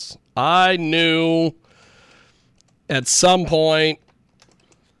place. I knew at some point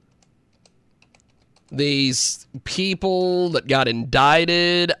these people that got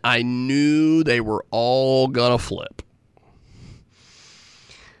indicted, I knew they were all going to flip.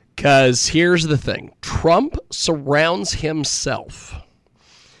 Because here's the thing. Trump surrounds himself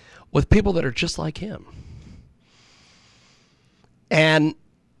with people that are just like him. And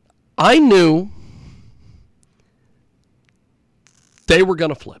I knew they were going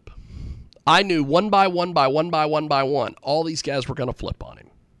to flip. I knew one by one, all these guys were going to flip on him.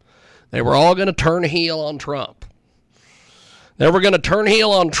 They were all going to turn heel on Trump. They were going to turn heel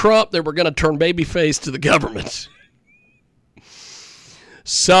on Trump. They were going to turn babyface to the government.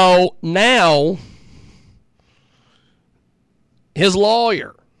 So now, his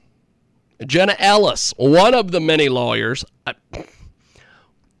lawyer, Jenna Ellis, one of the many lawyers,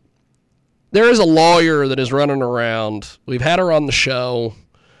 there is a lawyer that is running around. We've had her on the show.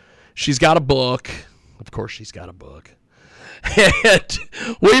 She's got a book. Of course she's got a book. And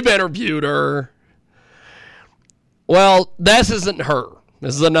we've interviewed her. Well, this isn't her.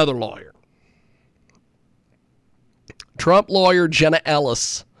 This is another lawyer. Trump lawyer Jenna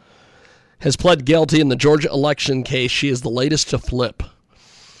Ellis has pled guilty in the Georgia election case. She is the latest to flip.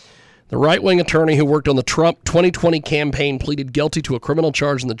 The right-wing attorney who worked on the Trump 2020 campaign pleaded guilty to a criminal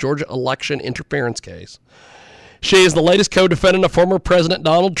charge in the Georgia election interference case. She is the latest co-defendant of former President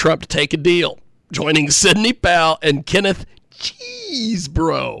Donald Trump to take a deal, joining Sidney Powell and Kenneth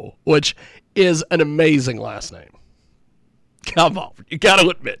Cheesebro, which is an amazing last name. Come on, you got to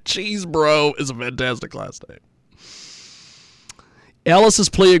admit, Cheesebro is a fantastic last name. Ellis's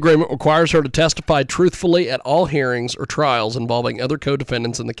plea agreement requires her to testify truthfully at all hearings or trials involving other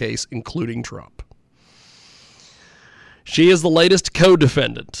co-defendants in the case, including Trump. She is the latest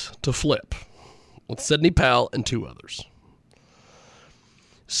co-defendant to flip, with Sidney Powell and two others.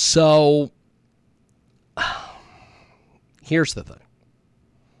 So, here's the thing.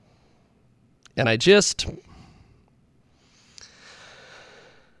 And I just...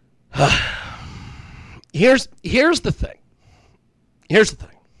 Here's the thing. Here's the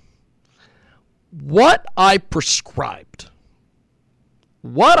thing. What I prescribed,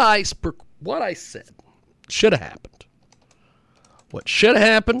 what I said should have happened. What should have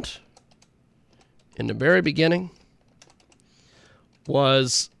happened in the very beginning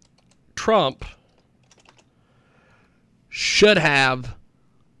was Trump should have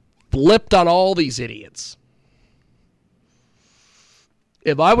flipped on all these idiots.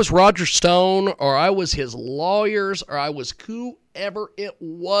 If I was Roger Stone, or I was his lawyers, or I was whoever it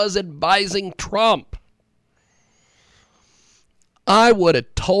was advising Trump, I would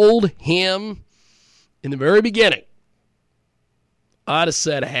have told him in the very beginning, I'd have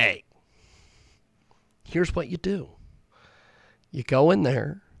said, hey, here's what you do. You go in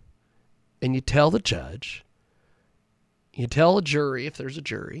there and you tell the judge, you tell a jury, if there's a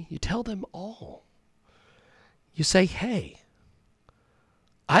jury, you tell them all. You say, hey,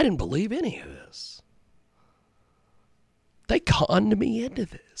 I didn't believe any of this. They conned me into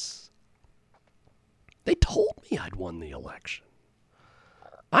this. They told me I'd won the election.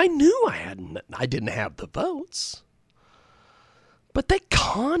 I knew I didn't have the votes. But they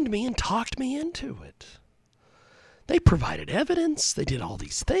conned me and talked me into it. They provided evidence. They did all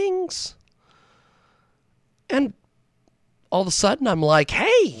these things. And all of a sudden I'm like,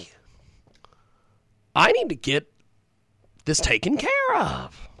 hey, I need to get this taken care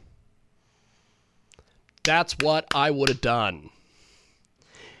of. That's what I would have done.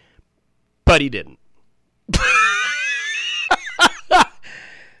 But he didn't.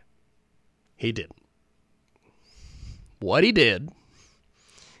 He didn't. What he did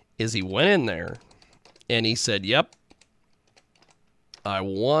is he went in there and he said, yep, I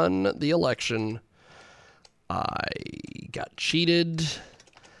won the election. I got cheated.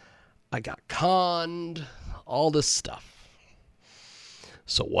 I got conned. All this stuff.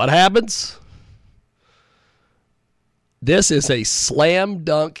 So what happens? This is a slam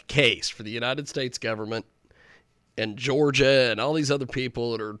dunk case for the United States government and Georgia and all these other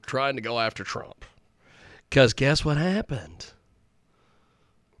people that are trying to go after Trump. Because guess what happened?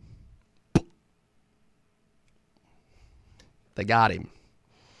 They got him.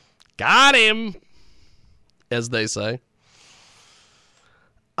 Got him, as they say.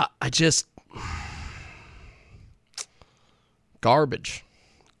 I just... Garbage.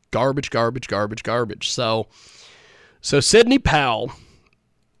 Garbage. So Sidney Powell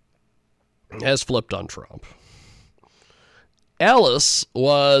has flipped on Trump. Ellis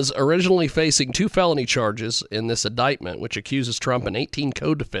was originally facing 2 felony charges in this indictment, which accuses Trump and 18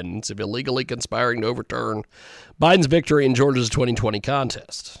 co-defendants of illegally conspiring to overturn Biden's victory in Georgia's 2020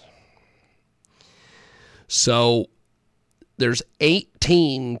 contest. So there's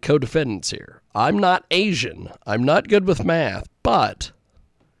 18 co-defendants here. I'm not Asian. I'm not good with math, but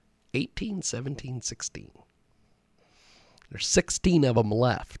 18, 17, 16. There's 16 of them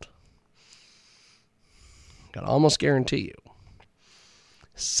left. I can almost guarantee you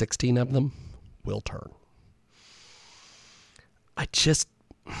 16 of them will turn. This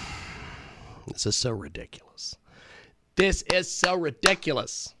is so ridiculous. This is so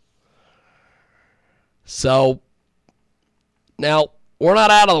ridiculous. So, now, we're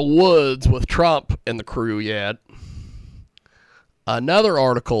not out of the woods with Trump and the crew yet. Another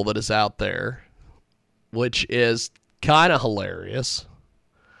article that is out there, which is kind of hilarious,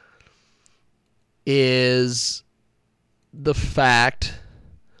 is the fact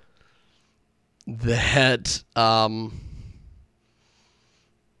that,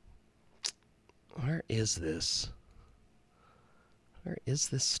 where is this? Where is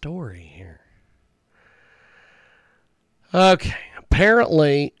this story here? Okay,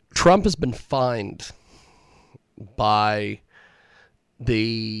 apparently Trump has been fined by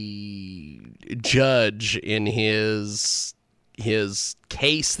the judge in his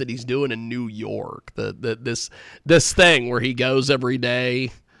case that he's doing in New York. This thing where he goes every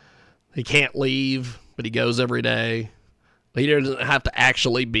day. He can't leave, but he goes every day. He doesn't have to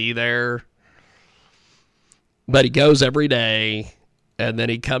actually be there, but he goes every day. And then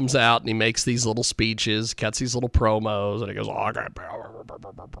he comes out and he makes these little speeches, cuts these little promos, and he goes, oh, okay.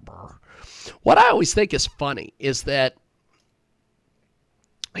 What I always think is funny is that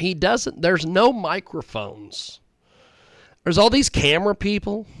there's no microphones. There's all these camera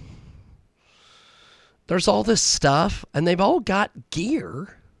people. There's all this stuff, and they've all got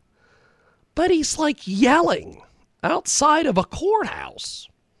gear. But he's like yelling outside of a courthouse.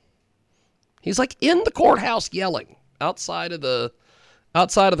 He's like in the courthouse yelling outside of the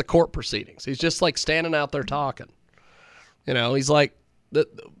court proceedings. He's just like standing out there talking. You know, he's like,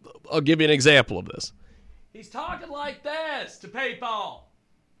 I'll give you an example of this. He's talking like this to people.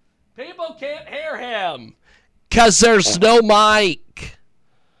 People can't hear him because there's no mic.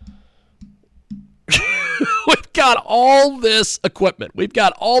 We've got all this equipment. We've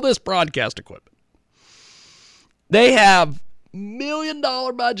got all this broadcast equipment. They have $1 million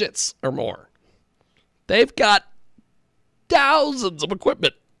budgets or more. They've got thousands of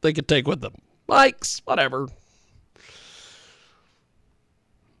equipment they could take with them. Mics, whatever.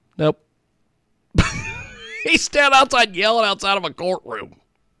 Nope. He's standing outside yelling outside of a courtroom.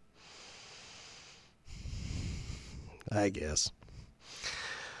 I guess.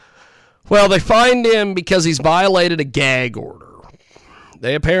 Well, they fined him because he's violated a gag order.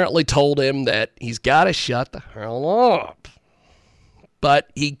 They apparently told him that he's got to shut the hell up.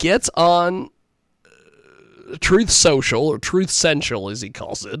 But he gets on Truth Social, or Truth Central as he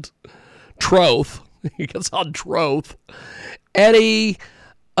calls it. Troth. He gets on Troth. And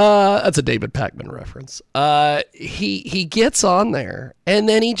that's a David Pakman reference. He gets on there, and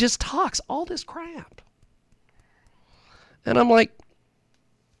then he just talks all this crap. And I'm like,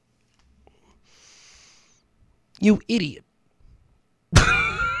 you idiot.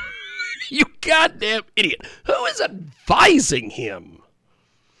 You goddamn idiot. Who is advising him?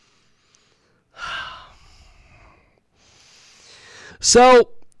 So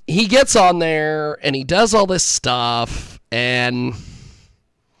he gets on there and he does all this stuff, and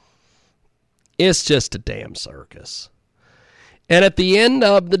it's just a damn circus. And at the end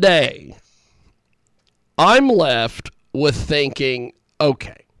of the day, I'm left with thinking,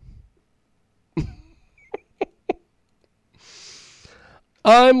 okay.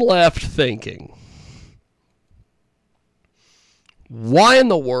 I'm left thinking, why in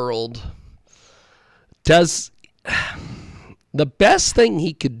the world does the best thing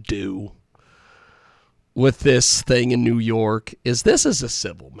he could do with this thing in New York is this is a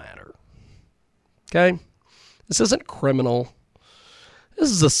civil matter. Okay? This isn't criminal. This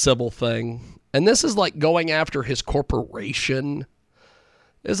is a civil thing. And this is like going after his corporation.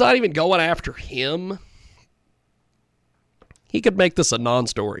 It's not even going after him. He could make this a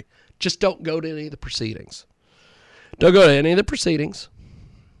non-story. Just don't go to any of the proceedings. Don't go to any of the proceedings.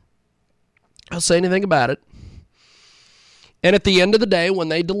 Don't say anything about it. And at the end of the day, when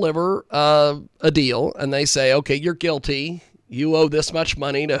they deliver a deal and they say, okay, you're guilty, you owe this much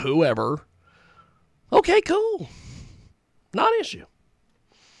money to whoever. Okay, cool. Not an issue.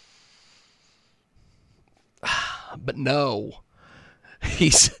 But no.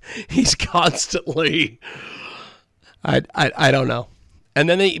 he's constantly, I don't know. And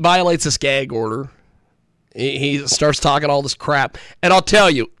then he violates this gag order. He starts talking all this crap. And I'll tell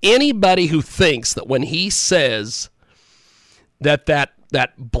you, anybody who thinks that when he says that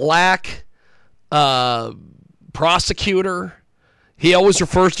black prosecutor, he always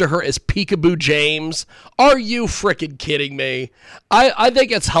refers to her as Peekaboo James. Are you freaking kidding me? I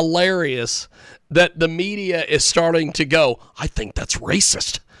think it's hilarious that the media is starting to go, I think that's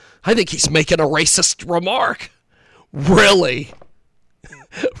racist. I think he's making a racist remark. Really?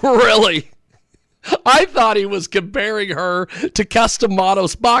 Really? I thought he was comparing her to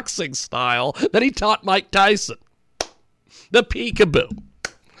Customado's boxing style that he taught Mike Tyson. The peekaboo.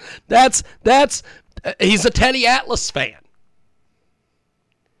 He's a Teddy Atlas fan.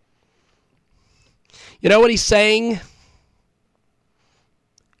 You know what he's saying?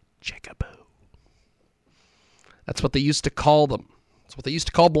 Jigaboo. That's what they used to call them. That's what they used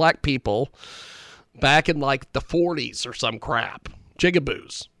to call black people back in like the 40s or some crap.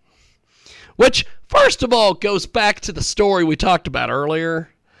 Jigaboos. Which, first of all, goes back to the story we talked about earlier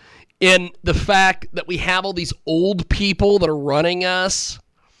in the fact that we have all these old people that are running us.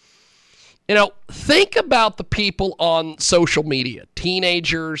 You know, think about the people on social media,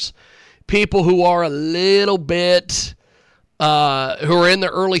 teenagers, people who are a little bit, who are in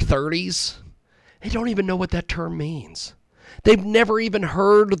their early 30s. They don't even know what that term means. They've never even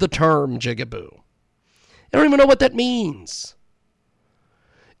heard the term jigaboo. They don't even know what that means.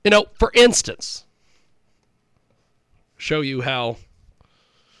 You know, for instance, show you how,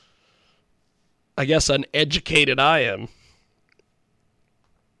 I guess, uneducated I am.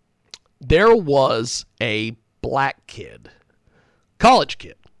 There was a black kid, college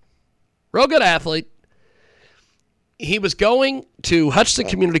kid, real good athlete. He was going to Hutchinson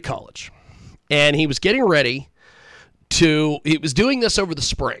Community College, and he was getting ready he was doing this over the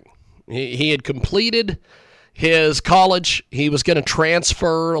spring. He had completed his college. He was going to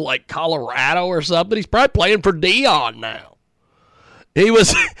transfer like Colorado or something. He's probably playing for Dion now.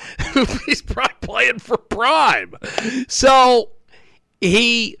 He's probably playing for Prime. So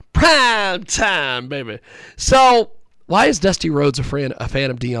prime time, baby. So why is Dusty Rhodes a fan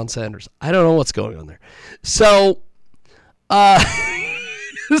of Deion Sanders? I don't know what's going on there. So,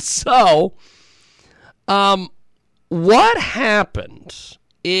 what happened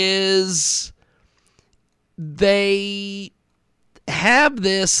is they have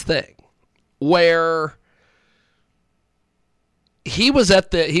this thing where he was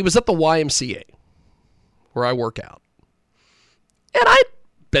at the YMCA where I work out. And I'd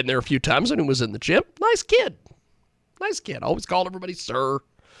been there a few times when he was in the gym. Nice kid. Always called everybody sir.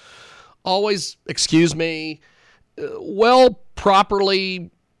 Always excuse me.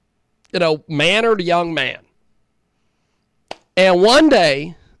 Properly, mannered young man. And one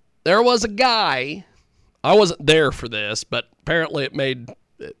day, there was a guy. I wasn't there for this, but apparently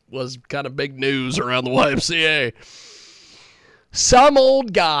it was kind of big news around the YMCA. Some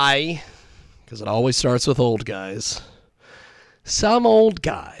old guy, because it always starts with old guys. Some old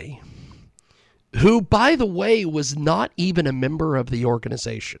guy who, by the way, was not even a member of the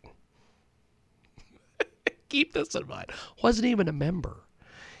organization. Keep this in mind. Wasn't even a member.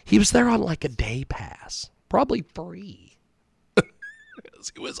 He was there on like a day pass. Probably free.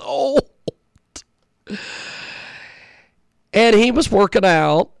 Because he was old. And he was working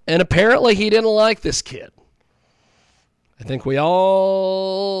out, and apparently he didn't like this kid. I think we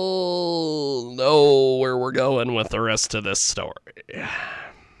all know where we're going with the rest of this story.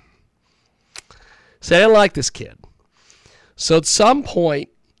 So I didn't like this kid. So at some point,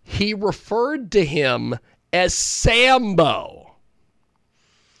 he referred to him as Sambo.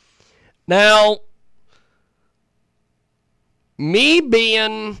 Now, me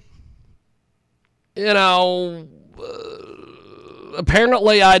being,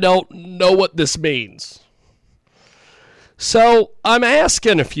 apparently I don't know what this means. So I'm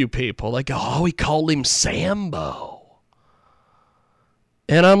asking a few people, like, oh, he called him Sambo.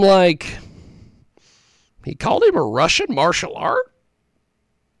 And I'm like, he called him a Russian martial art?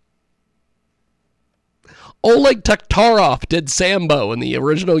 Oleg Taktarov did Sambo in the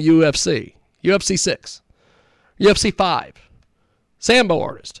original UFC. UFC 6. UFC 5. Sambo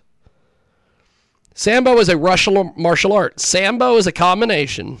artist. Sambo is a Russian martial art. Sambo is a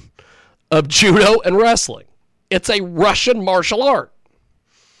combination of judo and wrestling. It's a Russian martial art.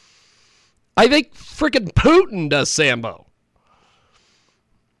 I think freaking Putin does Sambo.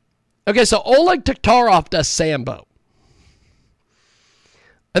 Okay, so Oleg Taktarov does Sambo.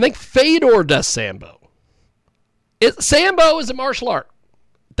 I think Fedor does Sambo. Sambo is a martial art.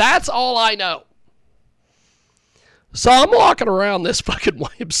 That's all I know. So I'm walking around this fucking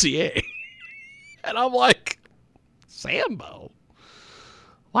YMCA, and I'm like, Sambo?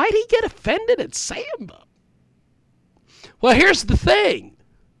 Why'd he get offended at Sambo? Well, here's the thing.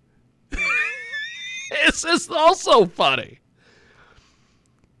 This is also funny.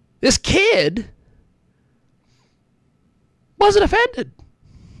 This kid wasn't offended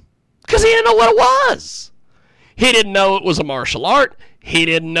because he didn't know what it was. He didn't know it was a martial art. He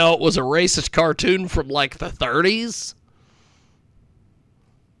didn't know it was a racist cartoon from like the 30s.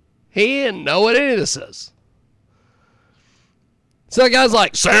 He didn't know what any of this is. So the guy's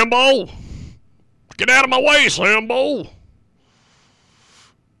like, Sambo, get out of my way, Sambo.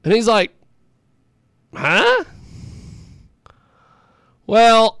 And he's like, huh?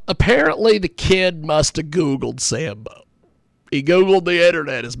 Well, apparently the kid must have Googled Sambo. He Googled the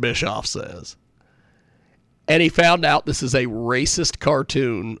internet, as Bischoff says. And he found out this is a racist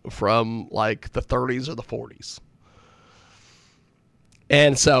cartoon from like the 30s or the 40s.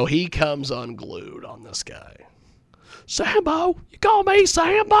 And so he comes unglued on this guy. Sambo, you call me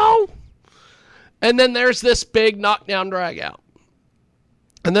Sambo? And then there's this big knockdown drag out.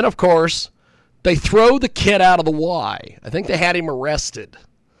 And then, of course, they throw the kid out of the Y. I think they had him arrested.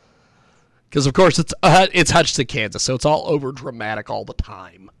 Because, of course, it's Hutchinson, Kansas, so it's all over dramatic all the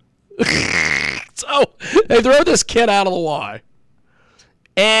time. So they throw this kid out of the Y.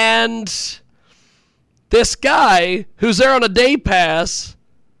 And this guy, who's there on a day pass,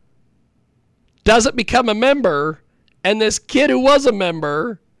 doesn't become a member. And this kid who was a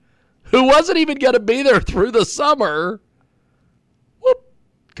member, who wasn't even going to be there through the summer, whoop,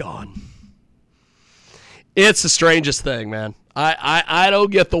 gone. It's the strangest thing, man. I don't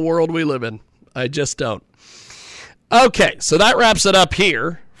get the world we live in. I just don't. Okay, so that wraps it up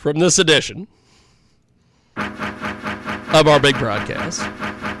here from this edition of our big broadcast.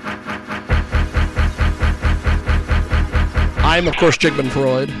 I'm, of course, Jigman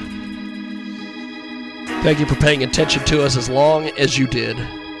Freud. Thank you for paying attention to us as long as you did.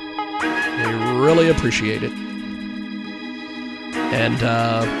 We really appreciate it. And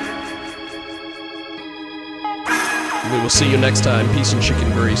we will see you next time. Peace and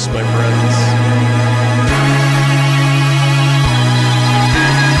chicken grease, my friends.